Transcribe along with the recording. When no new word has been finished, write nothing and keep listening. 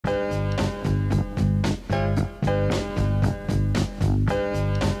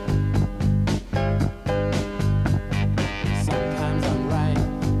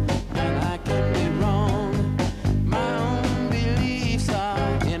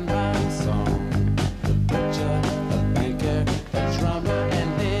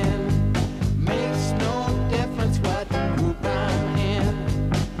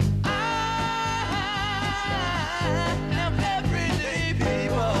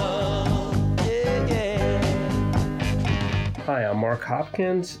Hi, I'm Mark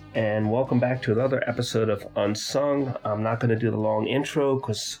Hopkins, and welcome back to another episode of Unsung. I'm not going to do the long intro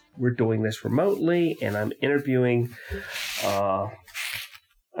because we're doing this remotely, and I'm interviewing, I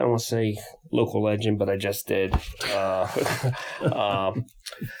don't want to say local legend, but I just did,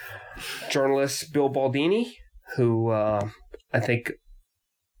 journalist Bill Baldini, who I think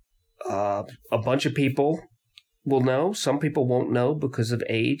a bunch of people will know. Some people won't know because of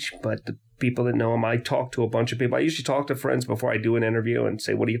age, but the people that know him, I talk to a bunch of people. I usually talk to friends before I do an interview and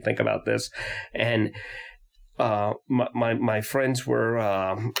say, what do you think about this? And my friends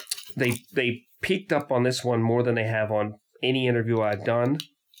were, they peaked up on this one more than they have on any interview I've done.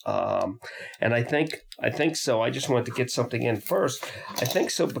 And I think so. I just wanted to get something in first. I think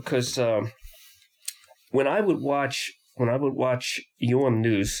so because when I would watch you on the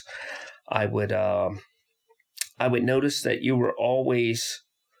news, I would notice that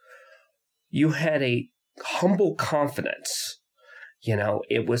you had a humble confidence. You know,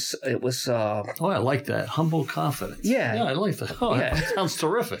 it was. Oh, I like that, humble confidence. Yeah, I like that. Oh, yeah. That sounds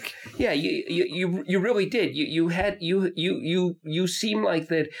terrific. Yeah, you really did. You seem like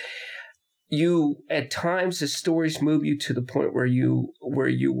that. You at times the stories move you to the point where you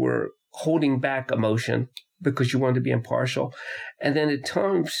were holding back emotion because you wanted to be impartial, and then at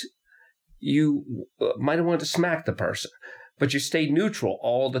times you might have wanted to smack the person, but you stayed neutral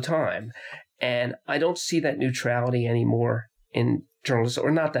all the time. And I don't see that neutrality anymore in journalism, or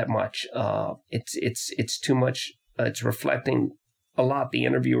not that much. It's too much. It's reflecting a lot the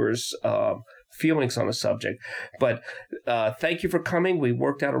interviewer's feelings on the subject. But thank you for coming. We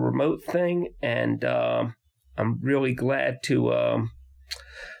worked out a remote thing, and I'm really glad to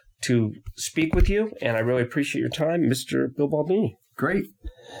speak with you. And I really appreciate your time, Mr. Bill Baldini. Great.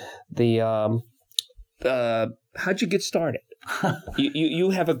 How'd you get started?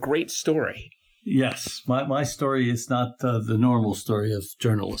 You have a great story. Yes, my story is not the normal story of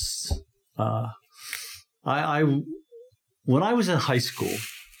journalists. I when I was in high school,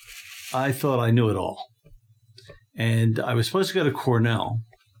 I thought I knew it all, and I was supposed to go to Cornell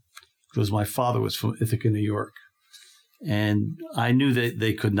because my father was from Ithaca, New York, and I knew that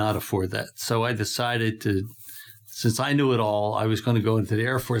they could not afford that. So I decided to, since I knew it all, I was going to go into the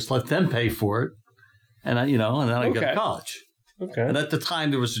Air Force, let them pay for it. And then I got to college. Okay. And at the time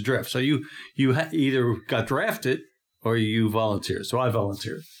there was a draft. So you either got drafted or you volunteered. So I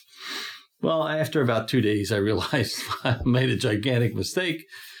volunteered. Well, after about 2 days, I realized I made a gigantic mistake,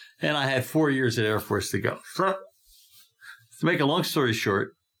 and I had 4 years at Air Force to go. So to make a long story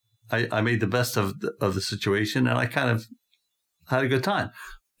short, I made the best of the situation, and I kind of had a good time.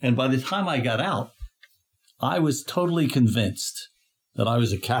 And by the time I got out, I was totally convinced that I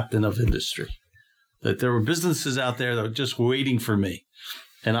was a captain of industry, that there were businesses out there that were just waiting for me.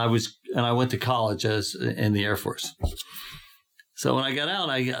 And I went to college in the Air Force. So when I got out,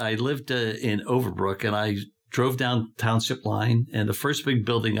 I lived in Overbrook, and I drove down Township Line, and the first big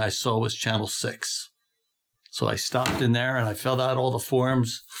building I saw was Channel 6. So I stopped in there and I filled out all the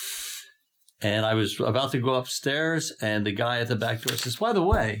forms, and I was about to go upstairs, and the guy at the back door says, by the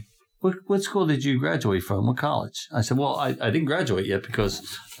way, what school did you graduate from? What college? I said, well, I didn't graduate yet because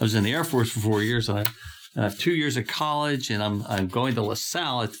I was in the Air Force for 4 years, and I have 2 years of college, and I'm going to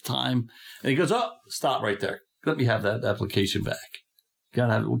LaSalle at the time. And he goes, oh, stop right there. Let me have that application back.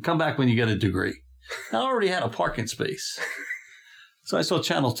 Come back when you get a degree. I already had a parking space. So I saw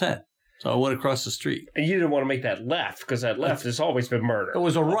Channel 10. So I went across the street. And you didn't want to make that left because that left has always been murder. It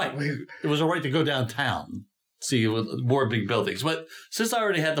was a right. It was a right to go downtown. See, with more big buildings. But since I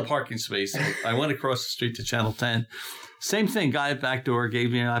already had the parking space, I went across the street to Channel 10. Same thing. Guy at the back door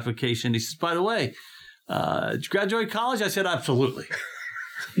gave me an application. He says, by the way, did you graduate college? I said, absolutely.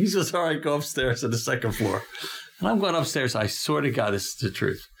 He says, all right, go upstairs to the second floor. And I'm going upstairs. I swear to God, this is the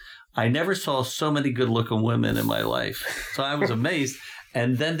truth. I never saw so many good-looking women in my life. So I was amazed.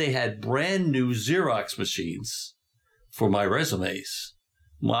 And then they had brand new Xerox machines for my resumes.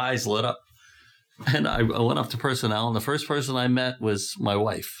 My eyes lit up. And I went up to personnel, and the first person I met was my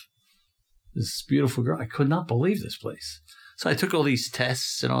wife, this beautiful girl. I could not believe this place. So I took all these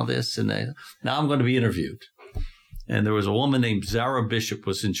tests and all this, and now I'm going to be interviewed. And there was a woman named Zara Bishop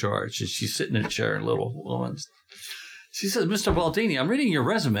was in charge, and she's sitting in a chair, a little woman. She says, Mr. Baldini, I'm reading your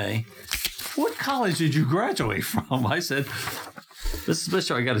resume. What college did you graduate from? I said,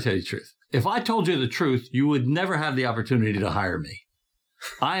 Mr. I got to tell you the truth. If I told you the truth, you would never have the opportunity to hire me.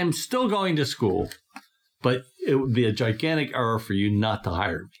 I am still going to school, but it would be a gigantic error for you not to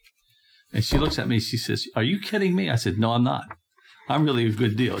hire me. And she looks at me, she says, are you kidding me? I said, no, I'm not. I'm really a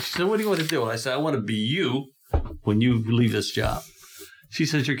good deal. She said, what do you want to do? And I said, I want to be you when you leave this job. She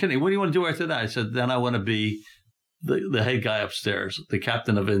says, you're kidding. What do you want to do after that? I said, then I want to be the head guy upstairs, the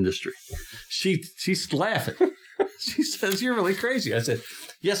captain of industry. She's laughing. She says, "You're really crazy." I said,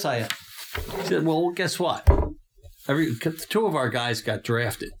 "Yes, I am." She said, "Well, guess what? Two of our guys got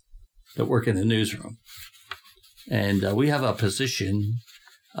drafted that work in the newsroom. And we have a position,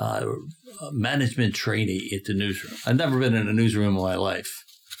 management trainee at the newsroom. I've never been in a newsroom in my life."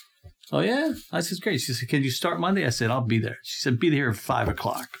 "Oh, yeah?" I said, "Great." She said, "Can you start Monday?" I said, "I'll be there." She said, "Be there at 5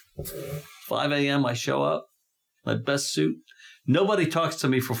 o'clock. 5 a.m. I show up, my best suit. Nobody talks to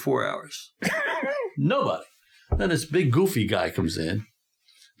me for 4 hours. Nobody. Then this big goofy guy comes in.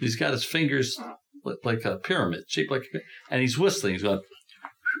 He's got his fingers like a pyramid, shaped like a pyramid, and he's whistling. He's going,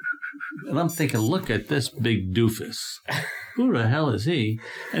 and I'm thinking, look at this big doofus. Who the hell is he?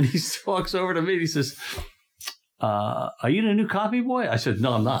 And he walks over to me and he says, "Are you the new copy boy?" I said,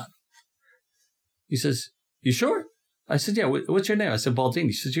 "No, I'm not." He says, "You sure?" I said, "Yeah, what's your name?" I said, "Baldini."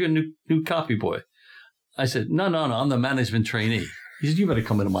 He says, "You're a new copy boy." I said, No, I'm the management trainee." He said, "You better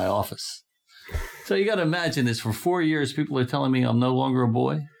come into my office." So you got to imagine this. For 4 years, people are telling me I'm no longer a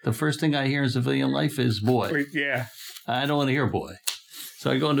boy. The first thing I hear in civilian life is boy. Yeah. I don't want to hear boy.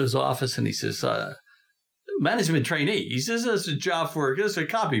 So I go into his office and he says, "Management trainee." He says, "This is a job for a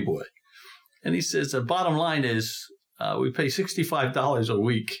copy boy." And he says, "The bottom line is we pay $65 a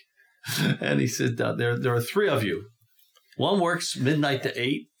week." And he said, there are 3 of you. One works midnight to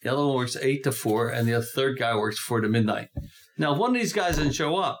 8. The other one works 8 to 4. And the third guy works 4 to midnight. Now, if one of these guys doesn't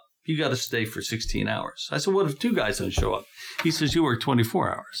show up, you got to stay for 16 hours. I said, "What if 2 guys don't show up?" He says, "You work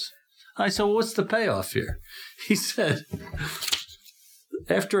 24 hours. I said, "Well, what's the payoff here?" He said,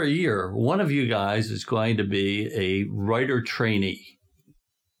 "After a year, one of you guys is going to be a writer trainee."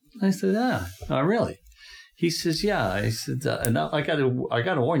 I said, "Oh, really?" He says, "Yeah." I said, "And I got to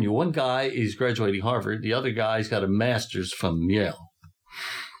warn you. One guy is graduating Harvard. The other guy's got a master's from Yale.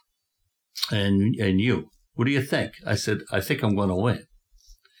 And you, what do you think?" I said, "I think I'm going to win."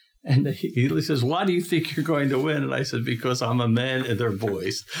 And he says, "Why do you think you're going to win?" And I said, "Because I'm a man and they're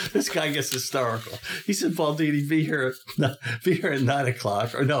boys." This guy gets hysterical. He said, "Baldini, be here at 9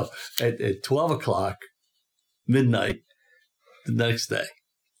 o'clock, or no, at 12 o'clock, midnight, the next day."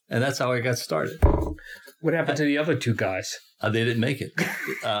 And that's how I got started. What happened to the other 2 guys? They didn't make it.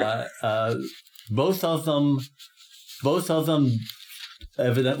 Both of them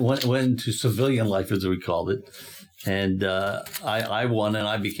went into civilian life, as we called it. And I won, and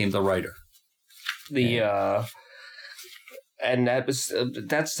I became the writer. And that's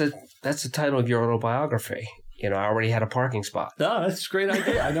the title of your autobiography. I already had a parking spot. No, that's a great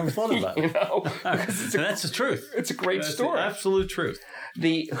idea. I never thought about it. That's the truth. It's a great story. The absolute truth.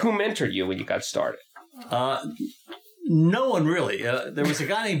 Who mentored you when you got started? No one really. There was a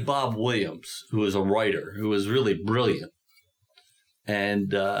guy named Bob Williams who was a writer who was really brilliant,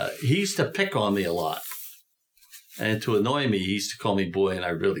 and he used to pick on me a lot. And to annoy me, he used to call me boy, and I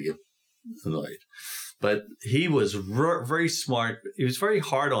really get annoyed. But he was very smart. He was very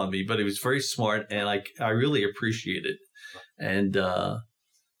hard on me, but he was very smart, and I really appreciate it. And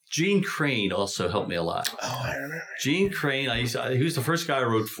Gene Crane also helped me a lot. Oh, I remember. Gene Crane, he was the first guy I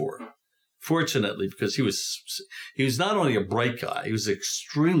wrote for. Fortunately, because he was not only a bright guy, he was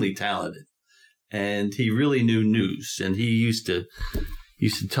extremely talented, and he really knew news. And he used to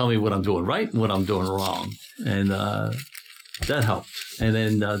tell me what I'm doing right and what I'm doing wrong, and that helped. And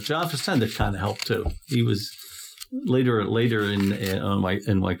then John Facenda kind of helped too. He was later in my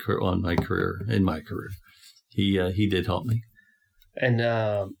career. He did help me. And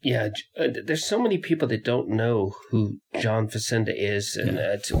there's so many people that don't know who John Facenda is. And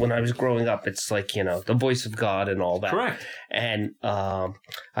when I was growing up, it's like, the voice of God and all that. Correct. And I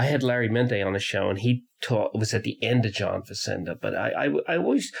had Larry Mende on the show, and he was at the end of John Facenda. But I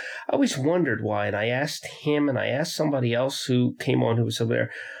always wondered why. And I asked him, and I asked somebody else who came on who was over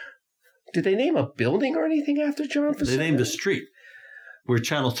there, did they name a building or anything after John Facenda? They named a street. Where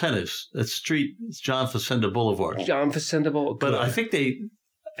Channel 10 is. That street is John Facenda Boulevard. John Facenda Boulevard. But I think they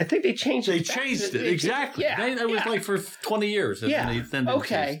changed it. They changed it. Exactly. Yeah. It was like for 20 years. Then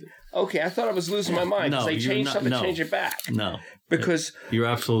Okay. I thought I was losing my mind because they changed something and changed it back. No. Because you're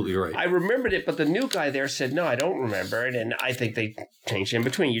absolutely right. I remembered it, but the new guy there said, no, I don't remember it. And I think they changed in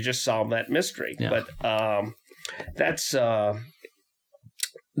between. You just solved that mystery. Yeah. But that's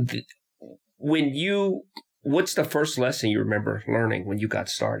what's the first lesson you remember learning when you got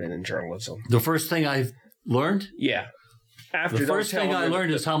started in journalism? The first thing I learned? Yeah. The first thing I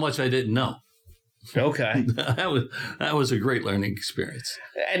learned is how much I didn't know. Okay. That was a great learning experience.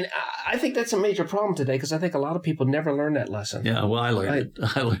 And I think that's a major problem today because I think a lot of people never learn that lesson. Yeah, well, I learned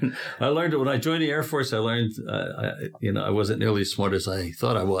it. I learned it when I joined the Air Force. I learned, I wasn't nearly as smart as I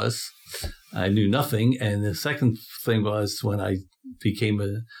thought I was. I knew nothing. And the second thing was when I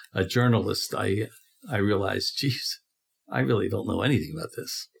became a journalist, I realized, geez, I really don't know anything about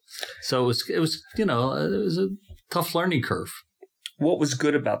this. So it was a tough learning curve. What was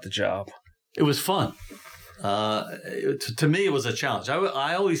good about the job? It was fun. To me, it was a challenge.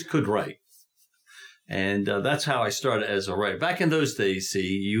 I always could write. And that's how I started as a writer. Back in those days, see,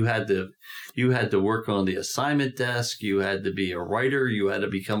 you had to work on the assignment desk. You had to be a writer. You had to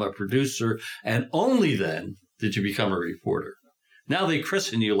become a producer. And only then did you become a reporter. Now they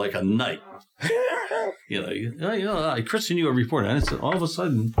christen you like a knight. I christen you a reporter. And it's all of a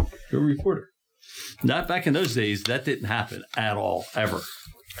sudden, you're a reporter. Not back in those days, that didn't happen at all, ever.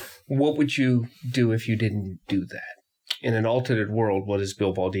 What would you do if you didn't do that? In an alternate world, what is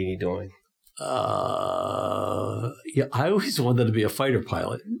Bill Baldini doing? I always wanted to be a fighter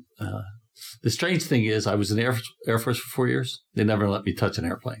pilot. The strange thing is I was in the Air Force for 4 years. They never let me touch an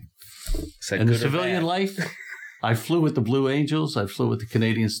airplane. In the civilian life, I flew with the Blue Angels, I flew with the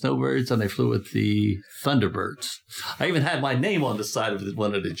Canadian Snowbirds, and I flew with the Thunderbirds. I even had my name on the side of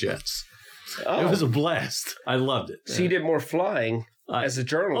one of the jets. Oh. It was a blast. I loved it. So you did more flying as a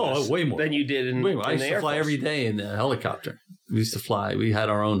journalist way more. Than you did in way more. I used to fly Force. Every day in a helicopter. We used to fly. We had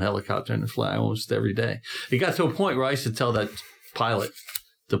our own helicopter and fly almost every day. It got to a point where I used to tell that pilot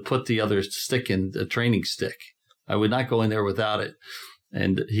to put the other stick in the training stick. I would not go in there without it.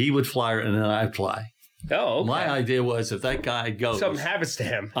 And he would fly and then I'd fly. Oh, okay. My idea was if that guy goes, something happens to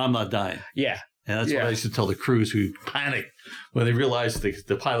him, I'm not dying. Yeah. And that's what I used to tell the crews who panicked when they realized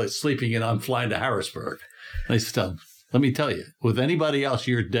the pilot's sleeping and I'm flying to Harrisburg. And I used to tell them, let me tell you, with anybody else,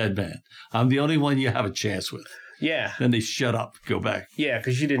 you're a dead man. I'm the only one you have a chance with. Yeah. Then they shut up, go back. Yeah,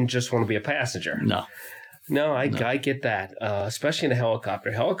 because you didn't just want to be a passenger. No, I get that, especially in a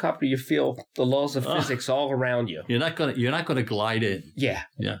helicopter. Helicopter, you feel the laws of physics all around you. You're not gonna glide in. Yeah.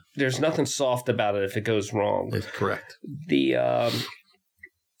 Yeah. There's nothing soft about it if it goes wrong. That's correct. The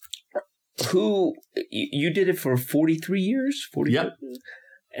you did it for 43 years? 40, yep.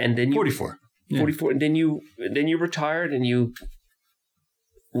 And then 44. 44, and then you retired, and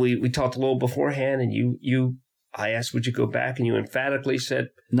we talked a little beforehand, and I asked, would you go back? And you emphatically said,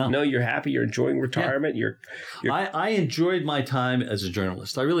 no, you're happy. You're enjoying retirement. Yeah. I enjoyed my time as a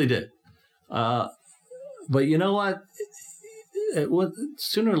journalist. I really did. But you know what?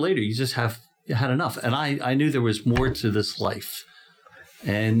 Sooner or later, you had enough. And I knew there was more to this life.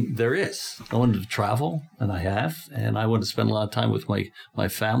 And there is. I wanted to travel, and I have. And I wanted to spend a lot of time with my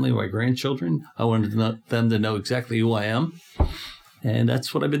family, my grandchildren. I wanted them to know exactly who I am. And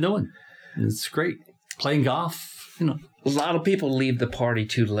that's what I've been doing. And it's great. Playing golf, A lot of people leave the party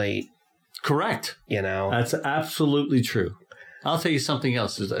too late. Correct. That's absolutely true. I'll tell you something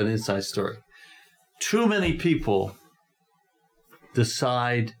else, an inside story. Too many people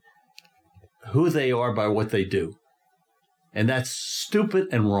decide who they are by what they do. And that's stupid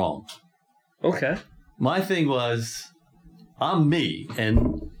and wrong. Okay. My thing was, I'm me,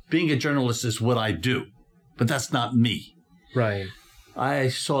 and being a journalist is what I do. But that's not me. Right. I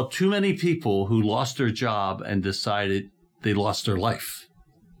saw too many people who lost their job and decided they lost their life.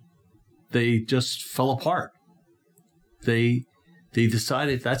 They just fell apart. They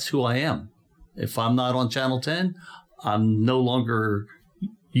decided that's who I am. If I'm not on Channel 10, I'm no longer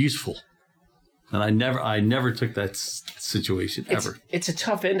useful. And I never took that situation ever. It's a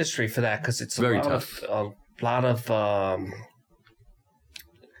tough industry for that because it's very tough. A lot of I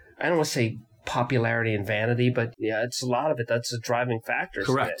don't want to say popularity and vanity, but yeah, it's a lot of it. That's a driving factor.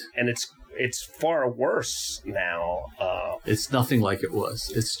 Correct. And it's far worse now. It's nothing like it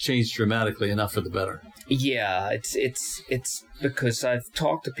was. It's changed dramatically enough for the better. Yeah, it's because I've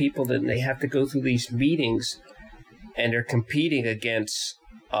talked to people that they have to go through these meetings, and they're competing against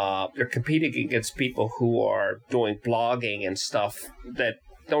people who are doing blogging and stuff that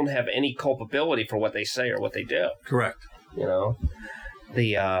don't have any culpability for what they say or what they do. Correct.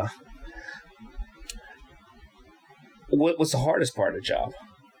 What was the hardest part of the job?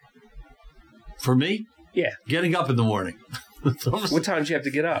 For me? Yeah. Getting up in the morning. What time did you have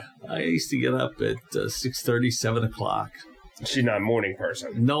to get up? I used to get up at 6:30, 7 o'clock. So you're not a morning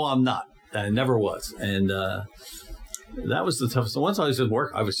person? No, I'm not. I never was. And that was the toughest. Once I was at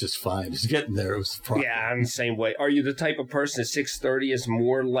work, I was just fine. Just getting there, it was a problem. Yeah, I'm the same way. Are you the type of person at 6:30 is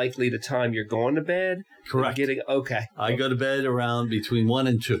more likely the time you're going to bed? Correct. Okay. I go to bed around between 1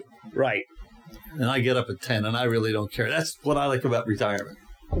 and 2. Right. And I get up at 10, and I really don't care. That's what I like about retirement.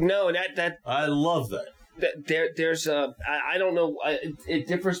 No, that I love that. There's I don't know, it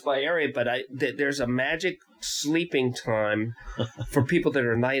differs by area, but there's a magic sleeping time for people that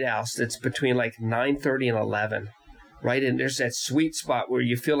are night owls that's between like 9:30 and 11. right? And there's that sweet spot where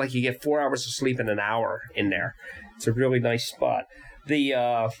you feel like you get 4 hours of sleep in an hour in there. It's a really nice spot.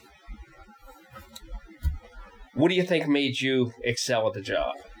 What do you think made you excel at the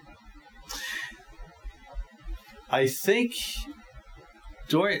job? I think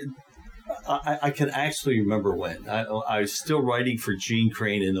I can actually remember when. I was still writing for Gene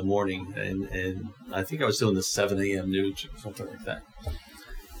Crane in the morning, and I think I was doing the 7 a.m. news or something like that.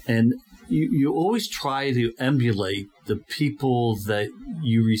 And you always try to emulate the people that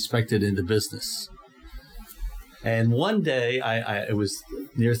you respected in the business. And one day, it was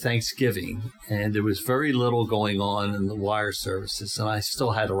near Thanksgiving, and there was very little going on in the wire services, and I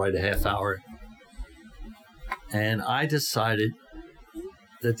still had to write a half hour. And I decided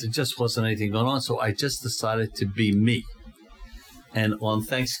that there just wasn't anything going on, so I just decided to be me. And on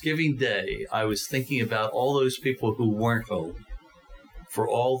Thanksgiving Day, I was thinking about all those people who weren't home for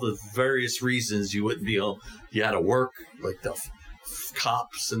all the various reasons you wouldn't be home. You had to work, like the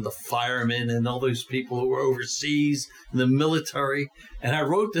cops and the firemen and all those people who were overseas in the military. And I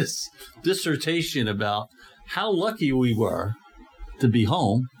wrote this dissertation about how lucky we were to be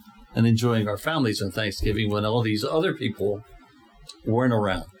home and enjoying our families on Thanksgiving when all these other people weren't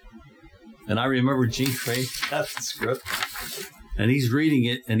around. And I remember Gene Crane had the script, and he's reading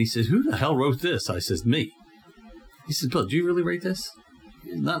it, and he says, "Who the hell wrote this?" I says, "Me." He says, "Bill, do you really write this?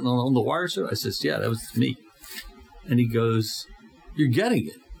 Not on the wire, sir?" I says, "Yeah, that was me." And he goes, "You're getting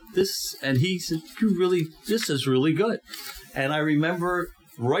it. This," and he said, "This is really good." And I remember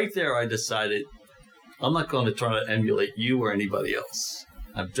right there, I decided, I'm not going to try to emulate you or anybody else.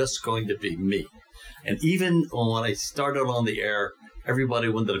 I'm just going to be me. And even when I started on the air, everybody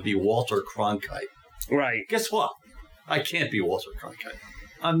wanted to be Walter Cronkite. Right. Guess what? I can't be Walter Cronkite.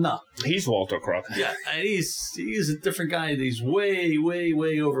 I'm not. He's Walter Cronkite. Yeah, and he's a different guy. He's way, way,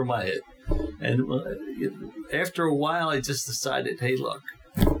 way over my head. And after a while, I just decided, hey, look,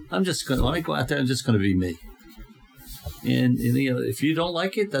 when I go out there, I'm just going to be me. And if you don't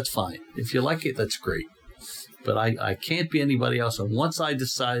like it, that's fine. If you like it, that's great. But I can't be anybody else. And once I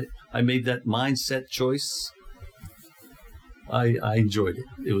decided, I made that mindset choice, I enjoyed it.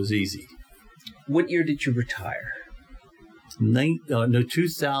 It was easy. What year did you retire?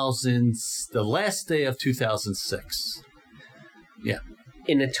 2000, the last day of 2006. Yeah.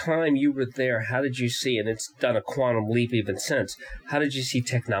 In the time you were there, how did you see, and it's done a quantum leap even since, how did you see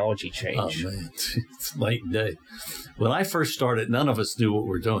technology change? Oh, man, it's night and day. When I first started, none of us knew what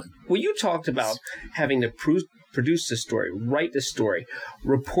we're doing. Well, you talked about having to produce the story, write the story,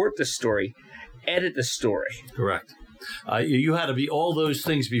 report the story, edit the story. Correct. You had to be all those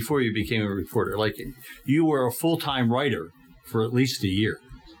things before you became a reporter. Like, you were a full-time writer for at least a year.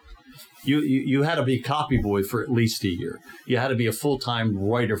 You had to be copy boy for at least a year. You had to be a full-time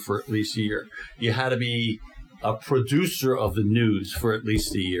writer for at least a year. You had to be a producer of the news for at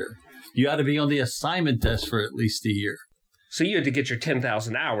least a year. You had to be on the assignment desk for at least a year. So you had to get your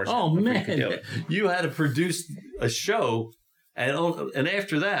 10,000 hours. Oh, man. You had to produce a show, and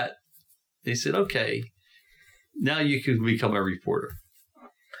after that, they said, okay, now you can become a reporter.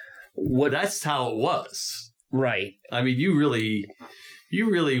 That's how it was. Right. I mean, you really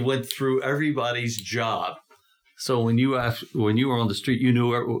went through everybody's job. So when you were on the street, you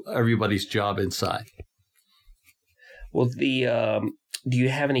knew everybody's job inside. Well, do you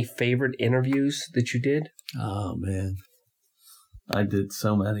have any favorite interviews that you did? Oh, man. I did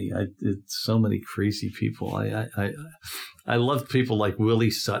so many. I did so many crazy people. I loved people like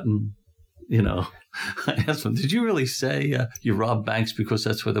Willie Sutton. You know, I asked him, "Did you really say you robbed banks because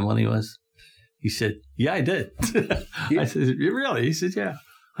that's where the money was?" He said, "Yeah, I did." I said, "Really?" He said, "Yeah."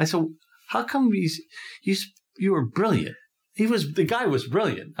 I said, "How come you were brilliant?" The guy was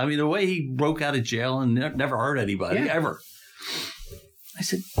brilliant. I mean, the way he broke out of jail and never hurt anybody, ever. I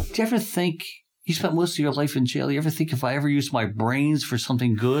said, "Do you ever think you spent most of your life in jail? You ever think if I ever used my brains for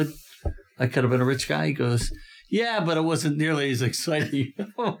something good, I could have been a rich guy?" He goes, "Yeah, but it wasn't nearly as exciting."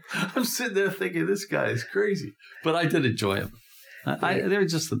 I'm sitting there thinking, this guy is crazy. But I did enjoy him. There were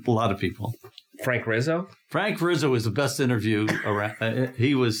just a lot of people. Frank Rizzo? Frank Rizzo was the best interview around.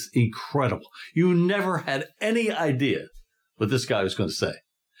 He was incredible. You never had any idea what this guy was going to say.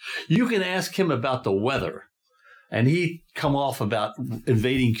 You can ask him about the weather, and he'd come off about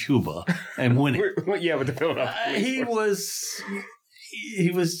invading Cuba and winning. Yeah, with the Philadelphia. He was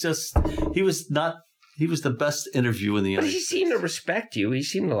the best interview in the United States. But he seemed to respect you. He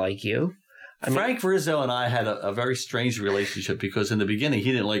seemed to like you. Frank Rizzo and I had a very strange relationship because in the beginning,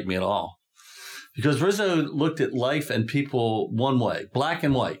 he didn't like me at all. Because Rizzo looked at life and people one way, black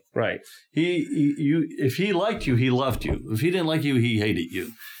and white. Right. If he liked you, he loved you. If he didn't like you, he hated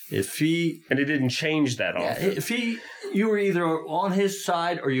you. And it didn't change that often. You were either on his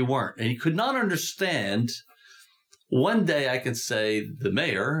side or you weren't. And he could not understand. One day I could say the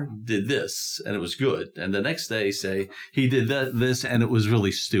mayor did this and it was good. And the next day say he did this and it was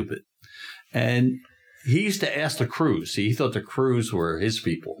really stupid. And he used to ask the crews. He thought the crews were his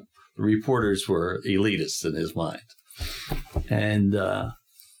people. The reporters were elitists in his mind. And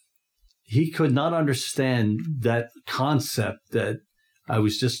he could not understand that concept that I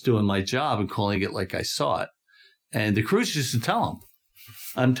was just doing my job and calling it like I saw it. And the crews used to tell him,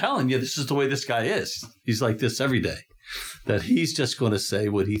 I'm telling you, this is the way this guy is. He's like this every day. That he's just going to say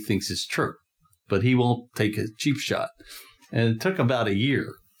what he thinks is true. But he won't take a cheap shot. And it took about a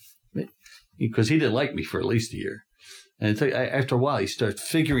year. Because he didn't like me for at least a year. And after a while, he starts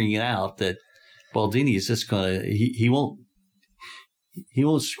figuring it out that Baldini is just going to, he won't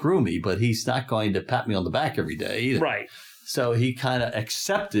screw me, but he's not going to pat me on the back every day either. Right. So he kind of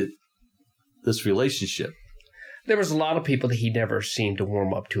accepted this relationship. There was a lot of people that he never seemed to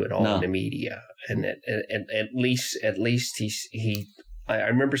warm up to at all in the media. And at least I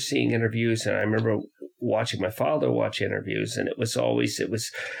remember seeing interviews, and I remember watching my father watch interviews, and it was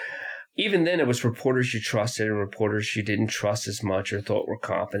even then, it was reporters you trusted and reporters you didn't trust as much or thought were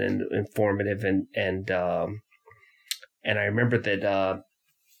competent and informative. And I remember that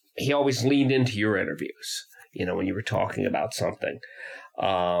he always leaned into your interviews, when you were talking about something.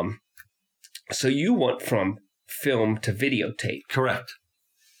 So you went from film to videotape. Correct.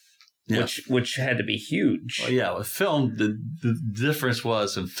 Yeah. Which had to be huge. Well, yeah, with film, the difference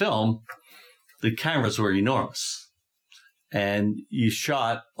was in film, the cameras were enormous. And you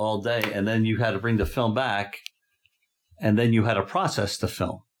shot all day, and then you had to bring the film back, and then you had to process the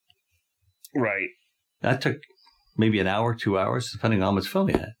film. Right. That took maybe an hour, 2 hours, depending on how much film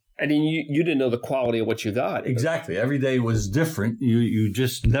you had. And then you didn't know the quality of what you got. Exactly. Every day was different. You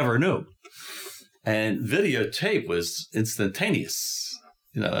just never knew. And videotape was instantaneous.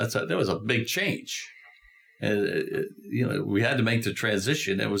 There was a big change. And, we had to make the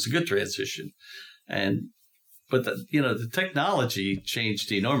transition. It was a good transition. But the technology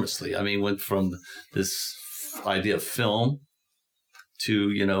changed enormously. I mean, went from this idea of film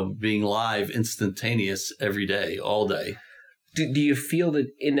to, being live, instantaneous every day, all day. Do you feel that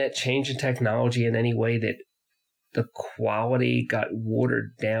in that change in technology in any way that the quality got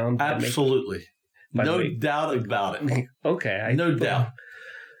watered down? Absolutely. No doubt about it. Okay. No doubt.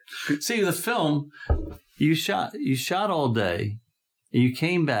 See, the film, you shot all day. You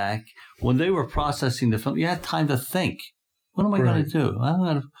came back. When they were processing the film, you had time to think. What am I going to do? I'm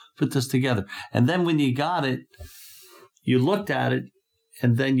going to put this together. And then when you got it, you looked at it,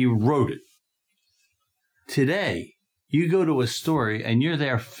 and then you wrote it. Today, you go to a story, and you're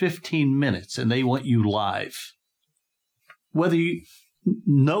there 15 minutes, and they want you live. Whether you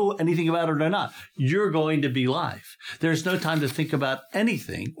know anything about it or not, you're going to be live. There's no time to think about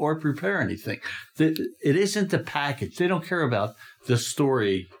anything or prepare anything. It isn't the package. They don't care about the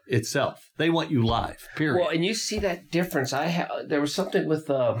story itself. They want you live, period. Well, and you see that difference. There was something with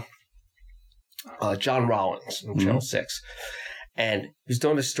John Rollins from Channel 6, and he was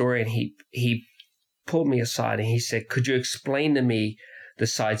doing a story, and he pulled me aside, and he said, could you explain to me the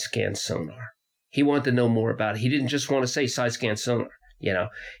side scan sonar? He wanted to know more about it. He didn't just want to say side scan sonar.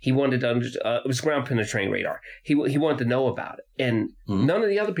 He wanted to it was ground penetrating radar. He wanted to know about it. And none of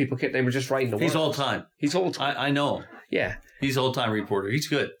the other people they were just writing the words. He's old time. I know him. Yeah. He's old time reporter. He's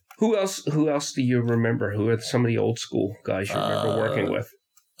good. Who else do you remember? Who are some of the old school guys you remember working with?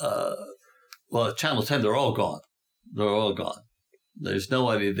 Well, Channel 10, they're all gone. They're all gone. There's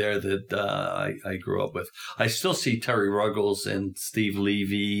nobody there that I grew up with. I still see Terry Ruggles and Steve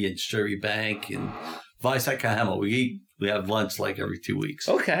Levy and Sherry Bank and Vice Kahama. We have lunch like every 2 weeks.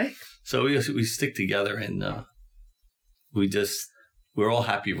 Okay. So we stick together, and we're all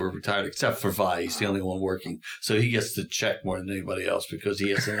happy we're retired, except for Vi. He's the only one working. So he gets to check more than anybody else because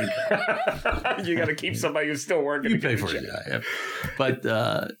he has an income. You got to keep somebody who's still working. You pay for it, yeah.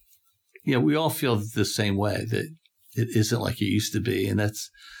 But, we all feel the same way, that it isn't like it used to be. And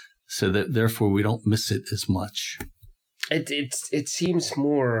therefore we don't miss it as much. It seems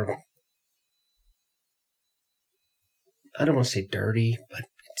more, I don't want to say dirty, but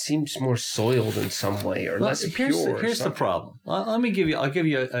it seems more soiled in some way, or less pure. Here's the problem. I'll give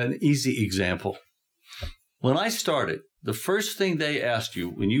you an easy example. When I started, the first thing they asked you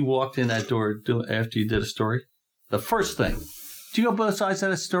when you walked in that door after you did a story, the first thing, do you go both sides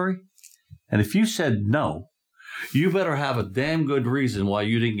of that story? And if you said no, you better have a damn good reason why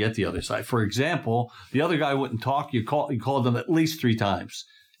you didn't get the other side. For example, the other guy wouldn't talk. You called him at least 3 times.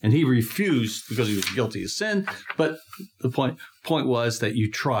 And he refused because he was guilty of sin. But the point was that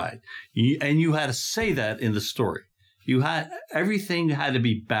you tried. And you had to say that in the story. Everything had to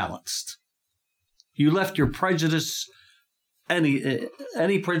be balanced. You left your prejudice,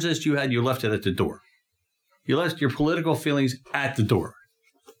 any prejudice you had, you left it at the door. You left your political feelings at the door.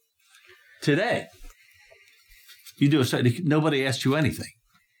 Today, you do nobody asks you anything.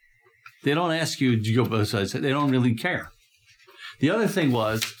 They don't ask you to go both sides. They don't really care. The other thing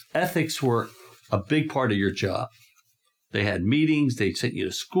was ethics were a big part of your job. They had meetings. They sent you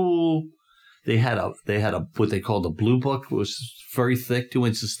to school. They had a what they called a blue book. It was very thick, 2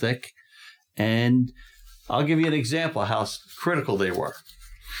 inches thick. And I'll give you an example of how critical they were.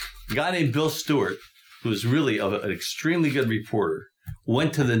 A guy named Bill Stewart, who was really an extremely good reporter,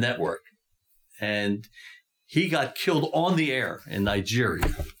 went to the network, and he got killed on the air in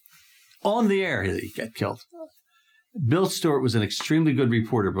Nigeria. On the air, he got killed. Bill Stewart was an extremely good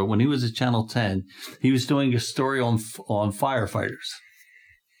reporter, but when he was at Channel 10, he was doing a story on firefighters.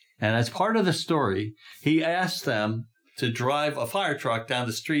 And as part of the story, he asked them to drive a fire truck down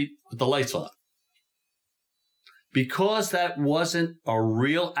the street with the lights on. Because that wasn't a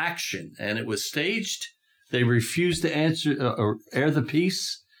real action and it was staged, they refused to air the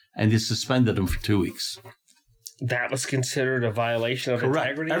piece, and they suspended him for 2 weeks. That was considered a violation of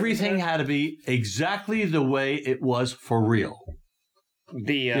integrity? Everything had to be exactly the way it was for real.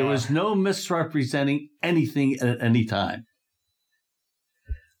 There was no misrepresenting anything at any time.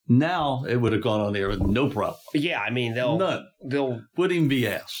 Now it would have gone on there with no problem. Yeah, I mean they'll wouldn't even be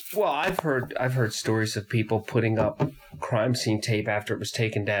asked. Well, I've heard stories of people putting up crime scene tape after it was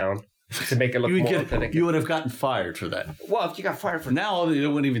taken down to make it look more authentic. You would have gotten fired for that. Well, if you got fired for now, you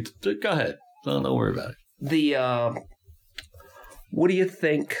wouldn't even. Go ahead. Don't worry about it. What do you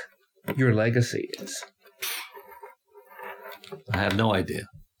think your legacy is? I have no idea.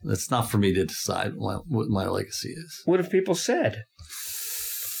 It's not for me to decide what my legacy is. What have people said?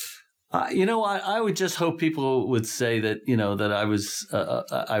 I would just hope people would say that, that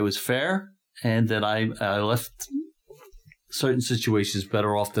I was fair and that I left certain situations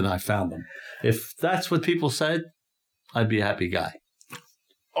better off than I found them. If that's what people said, I'd be a happy guy.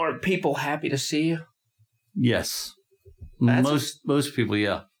 Are people happy to see you? Yes. Most people,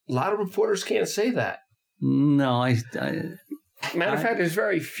 yeah. A lot of reporters can't say that. No, Matter of fact, there's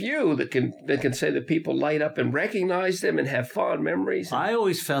very few that can say that people light up and recognize them and have fond memories. I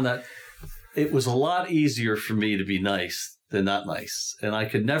always found that it was a lot easier for me to be nice than not nice. And I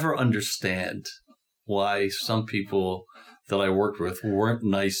could never understand why some people that I worked with weren't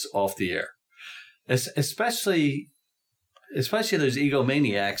nice off the air. Especially those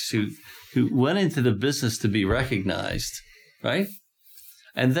egomaniacs who went into the business to be recognized, right?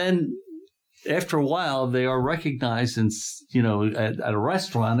 And then after a while, they are recognized in, at a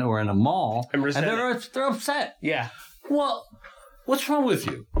restaurant or in a mall, and they're upset. Yeah. Well, what's wrong with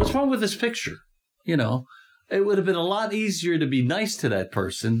you? What's wrong with this picture? It would have been a lot easier to be nice to that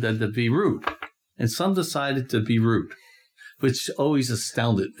person than to be rude. And some decided to be rude, which always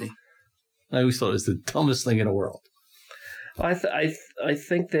astounded me. I always thought it was the dumbest thing in the world. I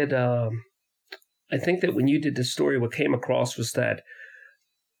think that when you did the story, what came across was that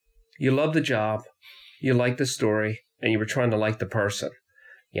you loved the job, you liked the story, and you were trying to like the person,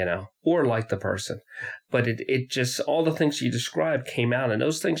 or like the person. But it just, all the things you described came out, and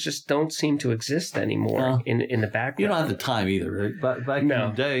those things just don't seem to exist anymore in the background. You don't have the time either, right? Back in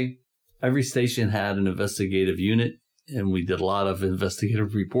the day, every station had an investigative unit, and we did a lot of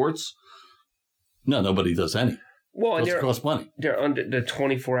investigative reports. No, nobody does any. Well, and it costs money. They're under the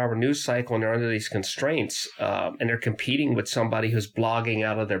 24-hour news cycle, and they're under these constraints, and they're competing with somebody who's blogging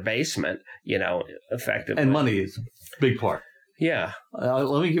out of their basement, effectively. And money is a big part. Yeah.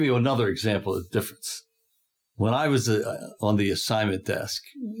 Let me give you another example of the difference. When I was on the assignment desk,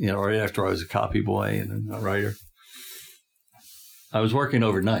 right after I was a copy boy and a writer, I was working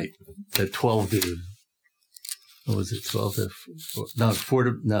overnight at 12 to, what was it, 12 to,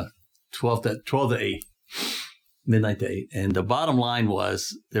 no, 12 to 8. Midnight to 8. And the bottom line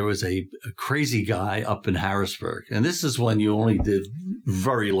was there was a crazy guy up in Harrisburg. And this is when you only did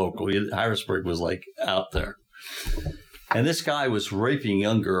very local. Harrisburg was like out there. And this guy was raping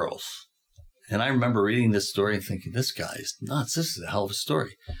young girls. And I remember reading this story and thinking, this guy is nuts. This is a hell of a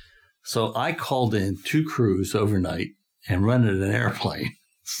story. So I called in 2 crews overnight and rented an airplane,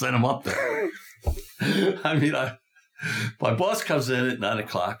 sent them up there. I mean, my boss comes in at 9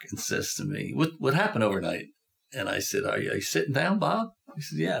 o'clock and says to me, what happened overnight? And I said, are you sitting down, Bob? He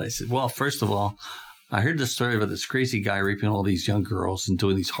said, yeah. And I said, well, first of all, I heard this story about this crazy guy raping all these young girls and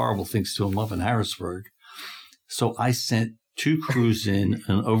doing these horrible things to them up in Harrisburg. So I sent 2 crews in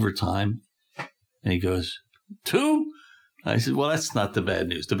overtime. And he goes, 2? I said, well, that's not the bad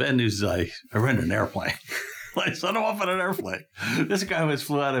news. The bad news is I rented an airplane. I sent him off on an airplane. This guy almost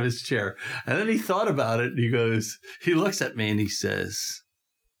flew out of his chair. And then he thought about it. And he looks at me and he says,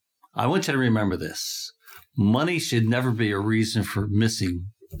 I want you to remember this. Money should never be a reason for missing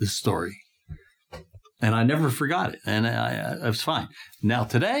the story. And I never forgot it. And I was fine. Now,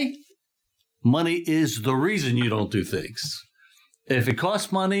 today, money is the reason you don't do things. If it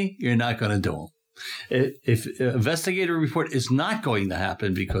costs money, you're not going to do them. If an investigative report is not going to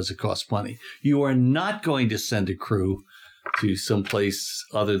happen because it costs money, you are not going to send a crew to someplace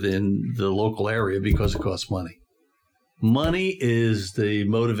other than the local area because it costs money. Money is the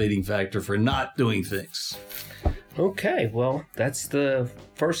motivating factor for not doing things. Okay, well, that's the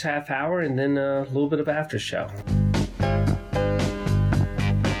first half hour and then a little bit of after show.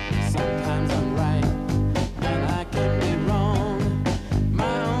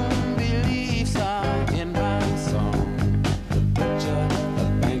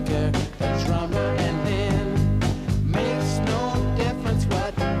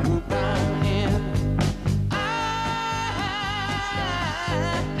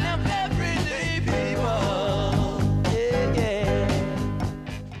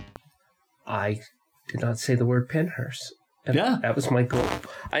 I did not say the word Pennhurst. And that was my goal.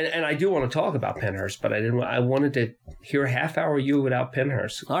 And I do want to talk about Pennhurst, but I wanted to hear a half hour of you without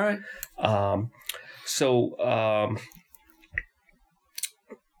Pennhurst. All right.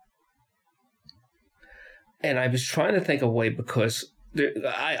 And I was trying to think of a way because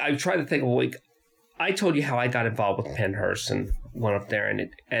I tried to think of a way. I told you how I got involved with Pennhurst and went up there,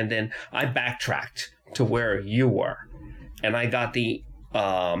 and then I backtracked to where you were, and I got the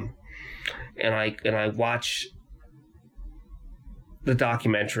and I watch the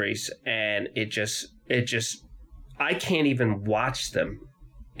documentaries, and it just I can't even watch them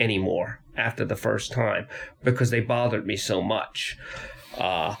anymore after the first time because they bothered me so much.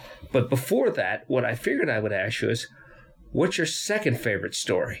 But before that, what I figured I would ask you is, what's your second favorite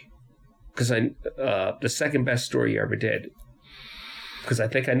story? Because the second best story you ever did. Because I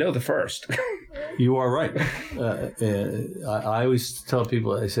think I know the first. You are right. I always tell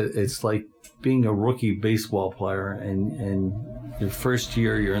people, I said, it's like being a rookie baseball player, and your first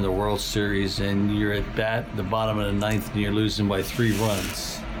year you're in the World Series and you're at the bottom of the ninth and you're losing by 3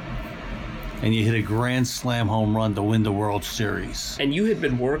 runs. And you hit a grand slam home run to win the World Series. And you had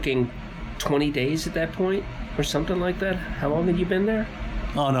been working 20 days at that point or something like that? How long had you been there?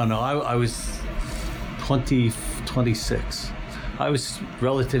 Oh, no. I was 26. I was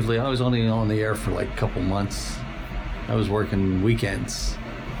only on the air for like a couple months. I was working weekends.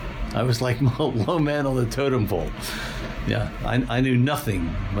 I was like low man on the totem pole. Yeah, I knew nothing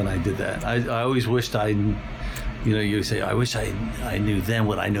when I did that. I always wished you say, I wish I knew then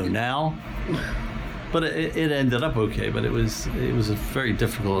what I know now. But it ended up okay, but it was a very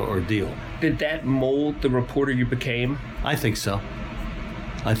difficult ordeal. Did that mold the reporter you became? I think so.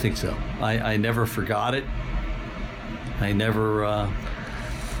 I never forgot it. I never,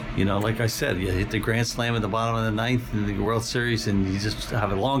 like I said, you hit the grand slam at the bottom of the ninth in the World Series and you just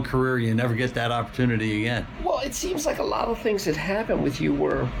have a long career. You never get that opportunity again. Well, it seems like a lot of things that happened with you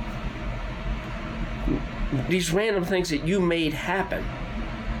were these random things that you made happen.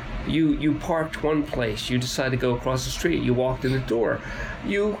 You parked one place. You decided to go across the street. You walked in the door.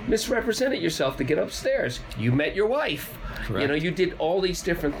 You misrepresented yourself to get upstairs. You met your wife. Correct. You did all these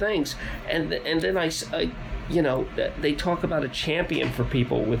different things. And then I they talk about a champion for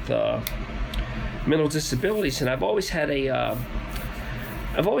people with mental disabilities, and I've always had a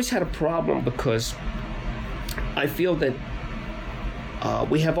problem because I feel that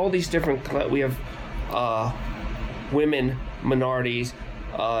we have all these different. We have women, minorities,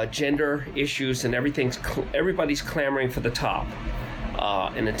 gender issues, and everybody's clamoring for the top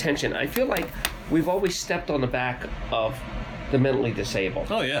and attention. I feel like we've always stepped on the back of the mentally disabled.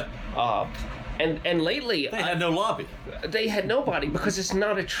 Oh yeah. And lately... They had no lobby. They had nobody because it's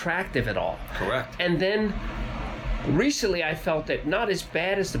not attractive at all. Correct. And then recently I felt that not as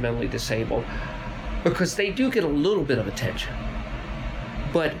bad as the mentally disabled because they do get a little bit of attention.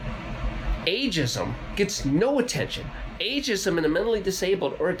 But ageism gets no attention. Ageism and the mentally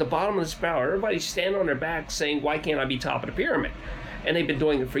disabled are at the bottom of the spiral. Everybody's standing on their back saying, why can't I be top of the pyramid? And they've been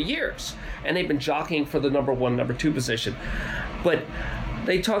doing it for years. And they've been jockeying for the number 1, number 2 position. But...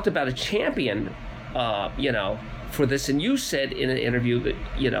 they talked about a champion, for this, and you said in an interview that,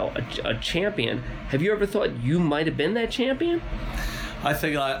 a champion. Have you ever thought you might have been that champion? I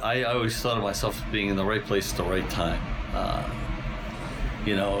think I always thought of myself as being in the right place at the right time.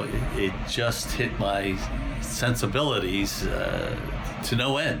 It just hit my sensibilities to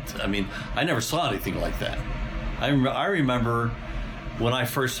no end. I mean, I never saw anything like that. I remember when I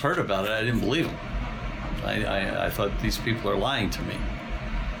first heard about it, I didn't believe them. I thought these people are lying to me.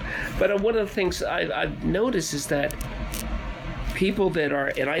 But one of the things I've noticed is that people that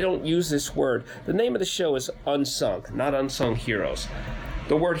are, and I don't use this word, the name of the show is Unsung, not Unsung Heroes.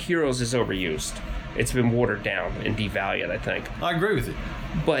 The word heroes is overused. It's been watered down and devalued, I think. I agree with you.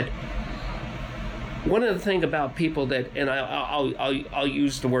 But one of the things about people that, and I'll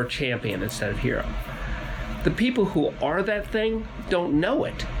use the word champion instead of hero. The people who are that thing don't know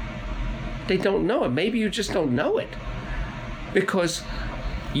it. They don't know it. Maybe you just don't know it. Because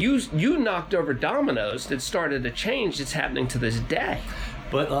you knocked over dominoes that started a change that's happening to this day.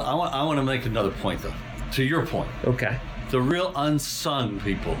 But I want to make another point, though. To your point. Okay. The real unsung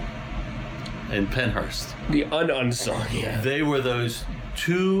people in Pennhurst. The unsung, yeah. They were those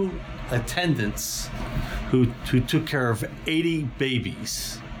 2 attendants who took care of 80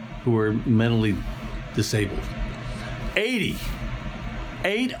 babies who were mentally disabled. 80.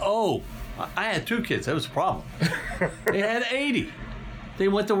 80. I had 2 kids. That was a problem. They had 80. They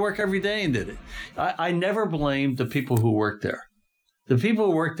went to work every day and did it. I never blamed the people who worked there. The people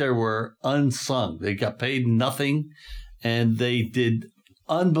who worked there were unsung. They got paid nothing, and they did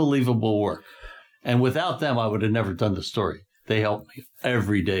unbelievable work. And without them, I would have never done the story. They helped me.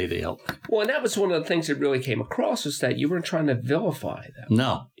 Every day they helped me. Well, and that was one of the things that really came across, was that you weren't trying to vilify them.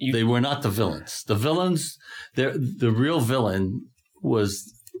 No, they were not the villains. The villains, the real villain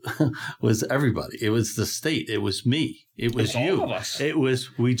was everybody. It was the state. It was me. It was you. All of us. It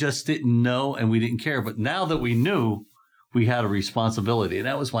was, we just didn't know and we didn't care. But now that we knew, we had a responsibility. And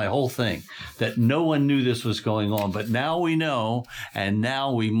that was my whole thing, that no one knew this was going on. But now we know, and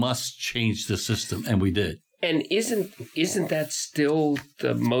now we must change the system. And we did. And isn't that still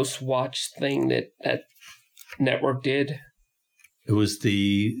the most watched thing that network did? It was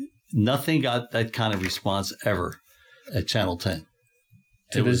nothing got that kind of response ever at Channel 10.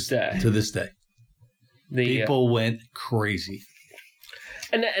 To this day. To this day. People went crazy.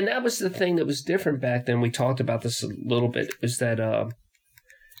 And that was the thing that was different back then. We talked about this a little bit, is that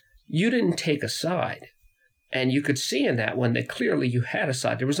you didn't take a side. And you could see in that one that clearly you had a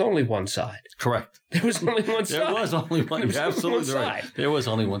side. There was only one side. Correct. There was only one side. There was only one. You're absolutely right. There was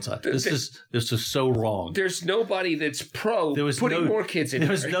only one side. This is so wrong. There's nobody that's pro putting more kids in. There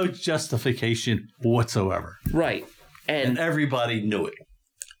was no justification whatsoever. Right. And everybody knew it.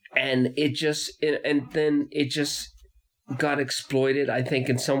 And then it just got exploited. I think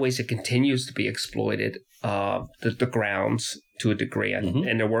in some ways it continues to be exploited. The grounds to a degree, and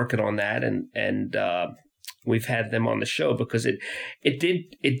they're working on that. And we've had them on the show because it did.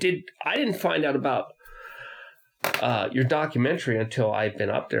 I didn't find out about your documentary until I've been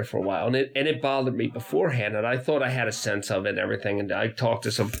up there for a while, and it bothered me beforehand. And I thought I had a sense of it and everything. And I talked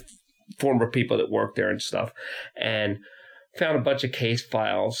to some former people that worked there and stuff, and found a bunch of case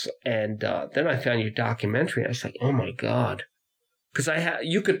files. And then I found your documentary. And I was like, oh my God, because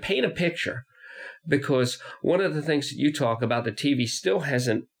you could paint a picture. Because one of the things that you talk about that TV still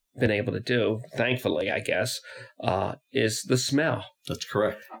hasn't been able to do, thankfully, I guess, is the smell. That's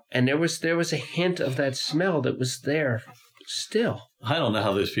correct. And there was a hint of that smell that was there still. I don't know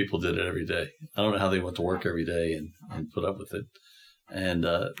how those people did it every day. I don't know how they went to work every day and put up with it. And,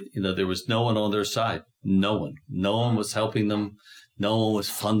 there was no one on their side. No one. No one was helping them. No one was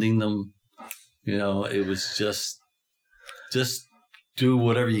funding them. It was just do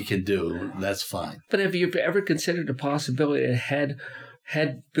whatever you can do. That's fine. But have you ever considered the possibility that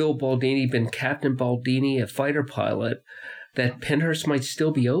had Bill Baldini been Captain Baldini, a fighter pilot, that Pennhurst might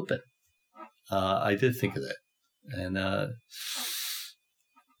still be open? I did think of that. And,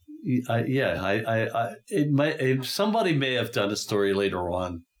 somebody may have done a story later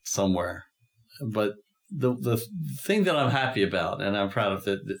on somewhere, but the thing that I'm happy about, and I'm proud of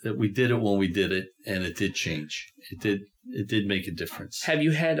that we did it when we did it, and it did change. It did make a difference. Have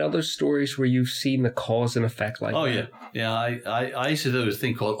you had other stories where you've seen the cause and effect like that? Oh yeah. I used to do a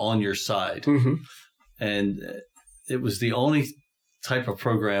thing called On Your Side, and it was the only type of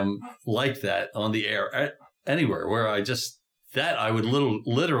program like that on the air anywhere where I would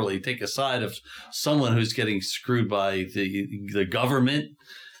literally take a side of someone who's getting screwed by the government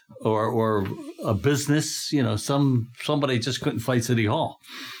or a business. Somebody just couldn't fight City Hall,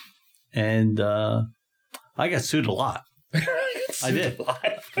 and I got sued a lot. I did.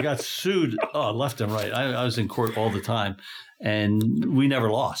 I got sued left and right. I was in court all the time, and we never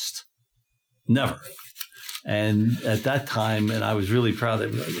lost. Never. And at that time, and I was really proud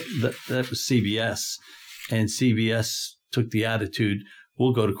that was CBS, and CBS took the attitude,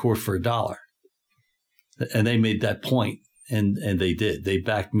 we'll go to court for $1. And they made that point, and they did. They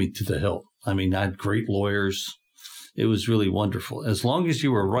backed me to the hilt. I mean, I had great lawyers. It was really wonderful. As long as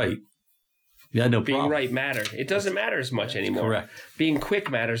you were right, you had no problem. Being right mattered. It doesn't matter as much anymore. Correct. Being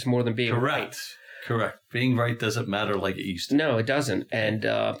quick matters more than being right. Correct. Being right doesn't matter like it used to. No, it doesn't. And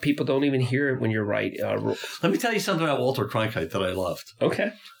people don't even hear it when you're right. Let me tell you something about Walter Cronkite that I loved.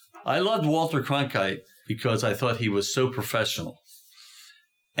 Okay. I loved Walter Cronkite because I thought he was so professional.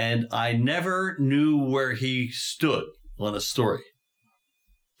 And I never knew where he stood on a story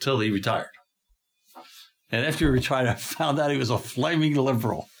till he retired. And after he retired, I found out he was a flaming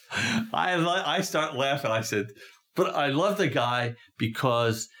liberal. I started laughing. I said, but I love the guy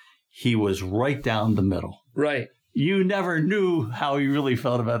because he was right down the middle. Right. You never knew how he really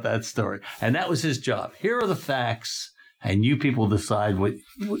felt about that story. And that was his job. Here are the facts, and you people decide what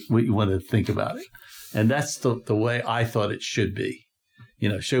you want to think about it. And that's the way I thought it should be. You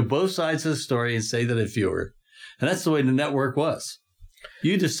know, show both sides of the story and say to the viewer. And that's the way the network was.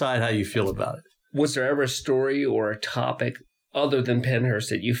 You decide how you feel about it. Was there ever a story or a topic other than Pennhurst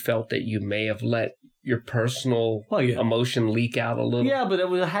that you felt that you may have let your personal emotion leak out a little? Yeah, but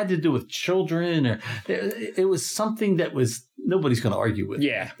it had to do with children, or it was something that was nobody's going to argue with.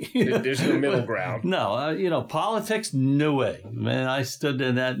 Yeah, there's no middle ground. No, politics, no way. Man, I stood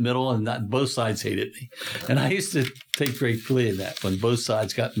in that middle, and both sides hated me, and I used to take great glee in that when both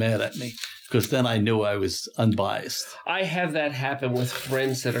sides got mad at me. Because then I knew I was unbiased. I have that happen with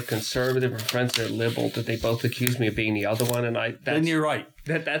friends that are conservative and friends that are liberal, that they both accuse me of being the other one, and then you're right.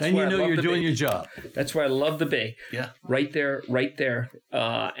 That's then you know you're doing your job. That's where I love to be. Yeah, right there.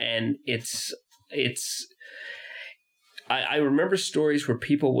 And it's. I remember stories where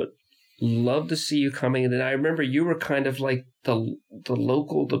people would love to see you coming, and then I remember you were kind of like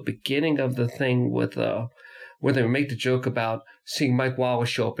the beginning of the thing with where they would make the joke about seeing Mike Wallace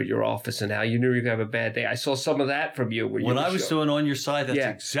show up at your office and how you knew you were going to have a bad day. I saw some of that from you. When I was doing On Your Side, that's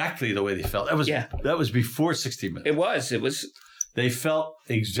exactly the way they felt. That was before 60 Minutes. It was. They felt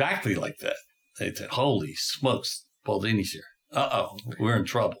exactly like that. They said, holy smokes, Baldini's here. Uh-oh, we're in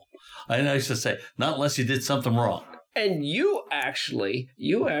trouble. And I used to say, not unless you did something wrong. And you actually,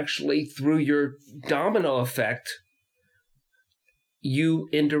 through your domino effect, you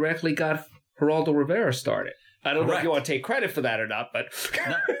indirectly got Geraldo Rivera started. I don't know if you want to take credit for that or not, but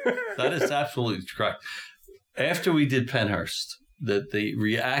no, that is absolutely correct. After we did Pennhurst, the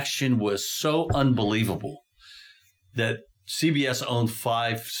reaction was so unbelievable that CBS owned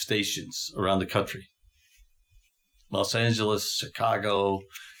 5 stations around the country: Los Angeles, Chicago,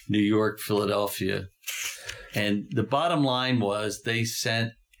 New York, Philadelphia. And the bottom line was they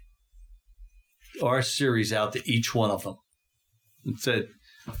sent our series out to each one of them and said,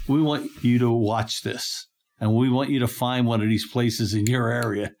 we want you to watch this, and we want you to find one of these places in your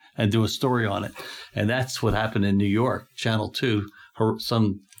area and do a story on it. And that's what happened in New York. Channel 2,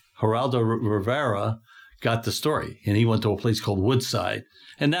 some Geraldo Rivera got the story, and he went to a place called Woodside.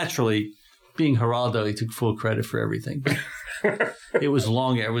 And naturally, being Geraldo, he took full credit for everything. It was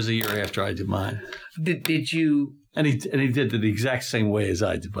longer. It was a year after I did mine. Did you? And he did it the exact same way as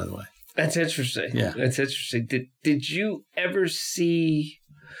I did, by the way. That's interesting. Yeah, that's interesting. Did you ever see,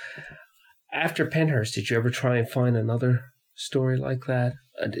 after Pennhurst, did you ever try and find another story like that?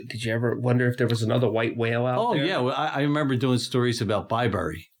 Did you ever wonder if there was another white whale out there? Oh, yeah. Well, I remember doing stories about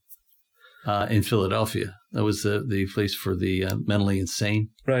Byberry in Philadelphia. That was the place for the mentally insane.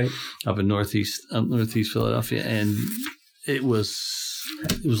 Right. Up in northeast Philadelphia. And it was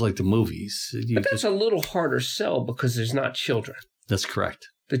like the movies. But that's a little harder sell because there's not children. That's correct.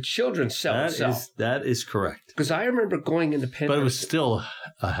 The children sell. That is correct. Because I remember going into Pennhurst. But it was still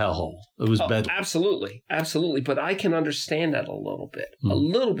a hellhole. It was bedlam. Absolutely. Absolutely. But I can understand that a little bit. A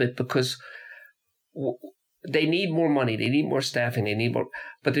little bit, because they need more money. They need more staffing. They need more.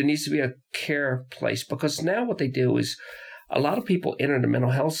 But there needs to be a care place. Because now what they do is a lot of people enter the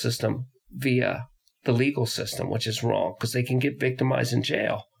mental health system via the legal system, which is wrong, because they can get victimized in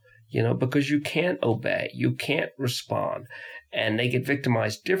jail. Because you can't obey. You can't respond. And they get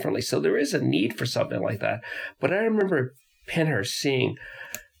victimized differently. So there is a need for something like that. But I remember Pennhurst seeing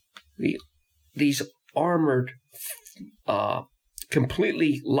these armored,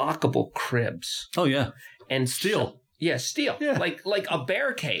 completely lockable cribs. Oh, yeah. And steel. Steel. Yeah. Like a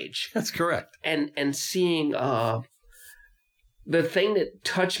bear cage. That's correct. And seeing the thing that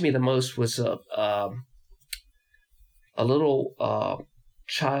touched me the most was a little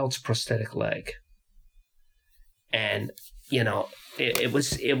child's prosthetic leg. And it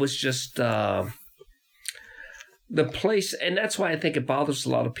was just the place, and that's why I think it bothers a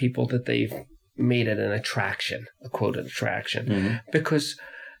lot of people that they've made it an attraction, a quoted attraction, because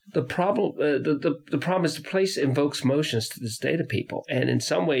the problem, the problem is the place invokes emotions to this day to people, and in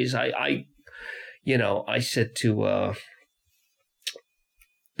some ways, I said to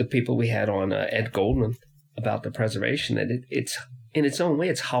the people we had on, Ed Goldman, about the preservation, that it's in its own way,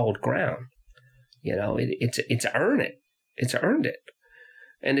 it's hallowed ground. It's earned it. It's earned it.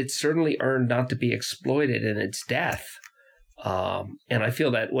 And it's certainly earned not to be exploited in its death. And I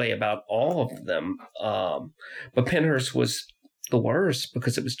feel that way about all of them. But Pennhurst was the worst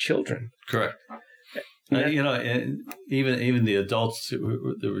because it was children. Correct. And even the adults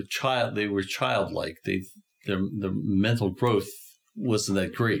they were childlike. Their mental growth wasn't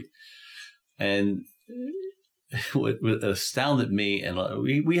that great. And what astounded me, and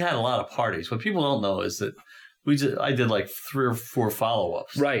we had a lot of parties. What people don't know is that I did like 3 or 4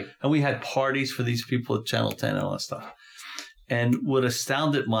 follow-ups. Right. And we had parties for these people at Channel 10 and all that stuff. And what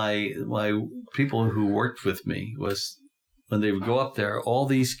astounded my people who worked with me was when they would go up there, all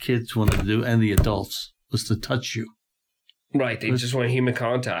these kids wanted to do, and the adults, was to touch you. Right. They just want human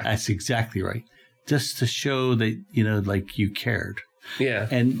contact. That's exactly right. Just to show that, like you cared. Yeah.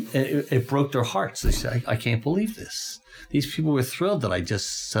 And it broke their hearts. They said, I can't believe this. These people were thrilled that I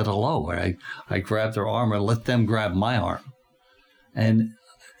just said hello. And I grabbed their arm and let them grab my arm. And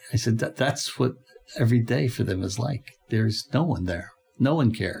I said, that's what every day for them is like. There's no one there. No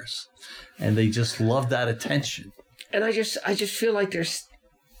one cares. And they just love that attention. And I just feel like there's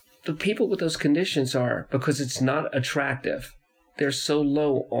the people with those conditions are, because it's not attractive, they're so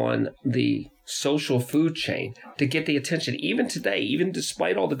low on the social food chain to get the attention. Even today, even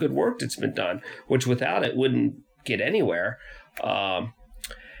despite all the good work that's been done, which without it wouldn't get anywhere. But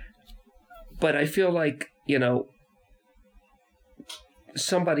I feel like,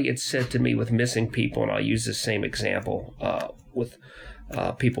 somebody had said to me with missing people, and I'll use the same example with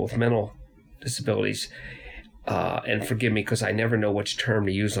people with mental disabilities. And forgive me because I never know which term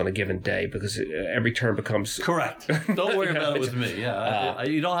to use on a given day because every term becomes... Correct. Don't worry about it with me. Yeah,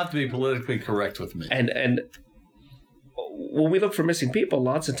 you don't have to be politically correct with me. And when we look for missing people,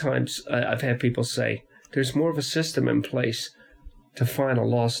 lots of times I've had people say, there's more of a system in place to find a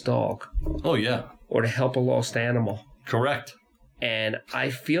lost dog. Oh, yeah. Or to help a lost animal. Correct. And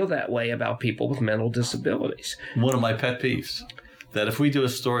I feel that way about people with mental disabilities. One of my pet peeves. That if we do a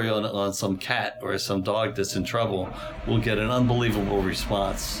story on some cat or some dog that's in trouble, we'll get an unbelievable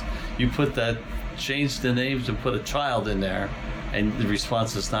response. You change the names and put a child in there, and the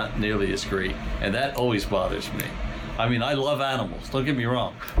response is not nearly as great. And that always bothers me. I mean, I love animals, don't get me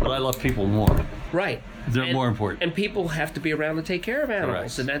wrong, but I love people more. Right. They're more important. And people have to be around to take care of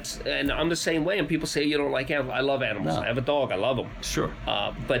animals. Correct. And I'm the same way. And people say, you don't like animals. I love animals. No. I have a dog. I love them. Sure.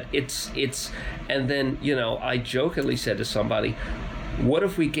 But it's, and then, I jokingly said to somebody, what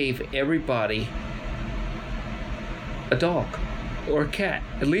if we gave everybody a dog or a cat?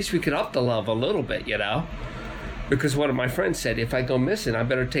 At least we could up the love a little bit, Because one of my friends said, if I go missing, I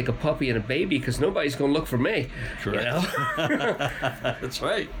better take a puppy and a baby because nobody's going to look for me. Correct. That's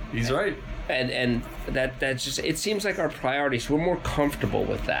right. He's right. And that's just, it seems like our priorities, we're more comfortable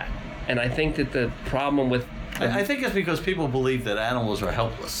with that. And I think that the problem with... I think it's because people believe that animals are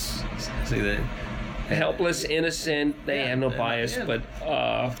helpless. See, helpless, innocent, they have no bias, but...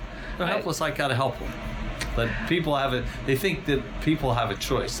 they're helpless, I got to help them. But people they think that people have a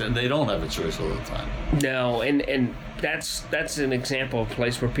choice, and they don't have a choice all the time. No, and that's an example of a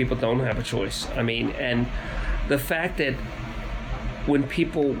place where people don't have a choice. I mean, and the fact that when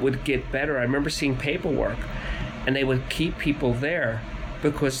people would get better, I remember seeing paperwork, and they would keep people there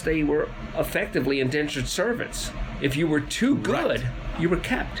because they were effectively indentured servants. If you were too good, you were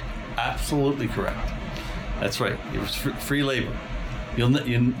kept. Absolutely correct. That's right. It was free labor. You'll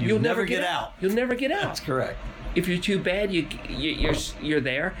never get out. You'll never get out. That's correct. If you're too bad, you're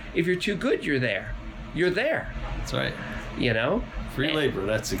there. If you're too good, you're there. You're there. That's right. Free labor.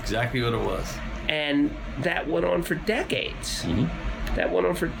 That's exactly what it was. And that went on for decades. Mm-hmm. That went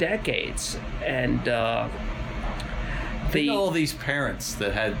on for decades. And all these parents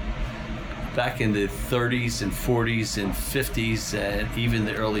that had back in the 30s and 40s and 50s and even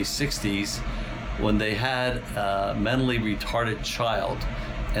the early 60s, when they had a mentally retarded child,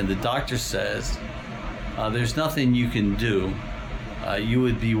 and the doctor says, there's nothing you can do. You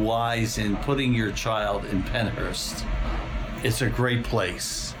would be wise in putting your child in Pennhurst. It's a great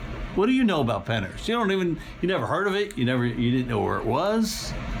place. What do you know about Pennhurst? You never heard of it. You didn't know where it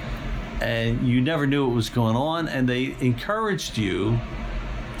was, and you never knew what was going on. And they encouraged you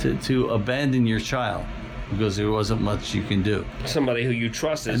to abandon your child because there wasn't much you can do. Somebody who you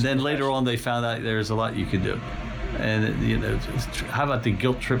trusted. And then later on, they found out there's a lot you could do. And, you know, how about the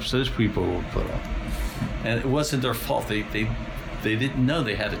guilt trips those people will put on? And it wasn't their fault. They didn't know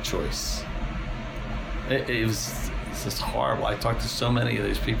they had a choice. It was just horrible. I talked to so many of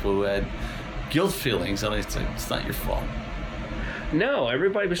these people who had guilt feelings, and I said, it's not your fault. No,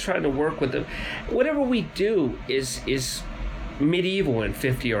 everybody was trying to work with them. Whatever we do is medieval in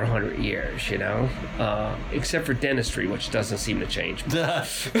 50 or 100 years, you know, except for dentistry, which doesn't seem to change.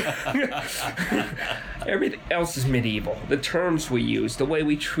 Everything else is medieval. The terms we use, the way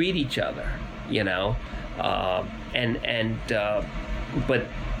we treat each other, you know, but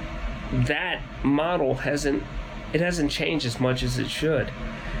that model hasn't changed as much as it should,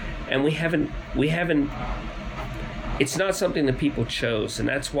 and we haven't. It's not something that people chose, and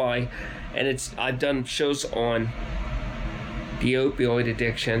that's why. And I've done shows on the opioid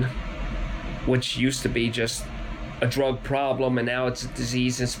addiction, which used to be just a drug problem, and now it's a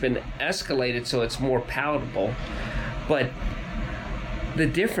disease. It's been escalated so it's more palatable. But the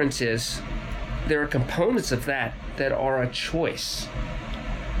difference is there are components of that are a choice.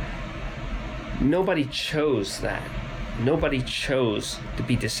 Nobody chose that. Nobody chose to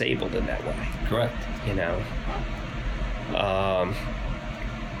be disabled in that way. Correct. You know.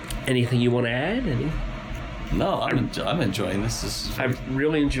 Anything you want to add? No, I'm enjoying this. I've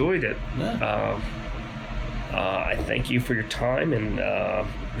really enjoyed it. Yeah. I thank you for your time, and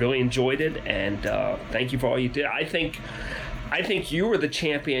really enjoyed it, and thank you for all you did. I think you were the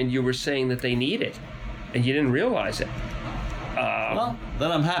champion you were saying that they needed, and you didn't realize it. Well,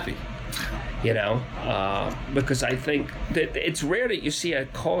 then I'm happy. You know, because I think that it's rare that you see a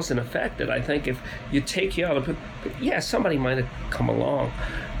cause and effect. That I think if you take you out of, yeah, somebody might have come along,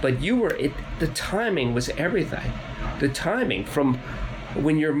 but the timing was everything. The timing from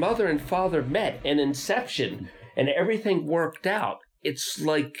when your mother and father met in inception and everything worked out. It's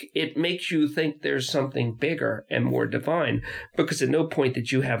like it makes you think there's something bigger and more divine, because at no point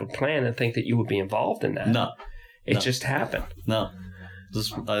did you have a plan and think that you would be involved in that. No. It just happened. No.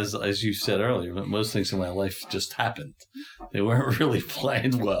 Just, as you said earlier, most things in my life just happened. They weren't really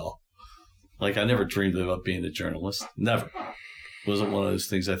planned well. Like, I never dreamed about being a journalist. Never. Wasn't one of those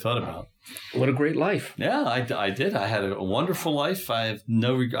things I thought about. What a great life. Yeah, I did. I had a wonderful life. I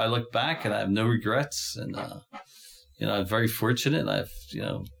look back and I have no regrets. And, you know, I'm very fortunate. I have, you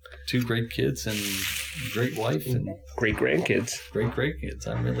know, 2 great kids and a great wife. And great grandkids. Great grandkids.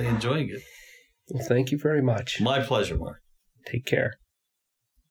 I'm really enjoying it. Well, thank you very much. My pleasure, Mark. Take care.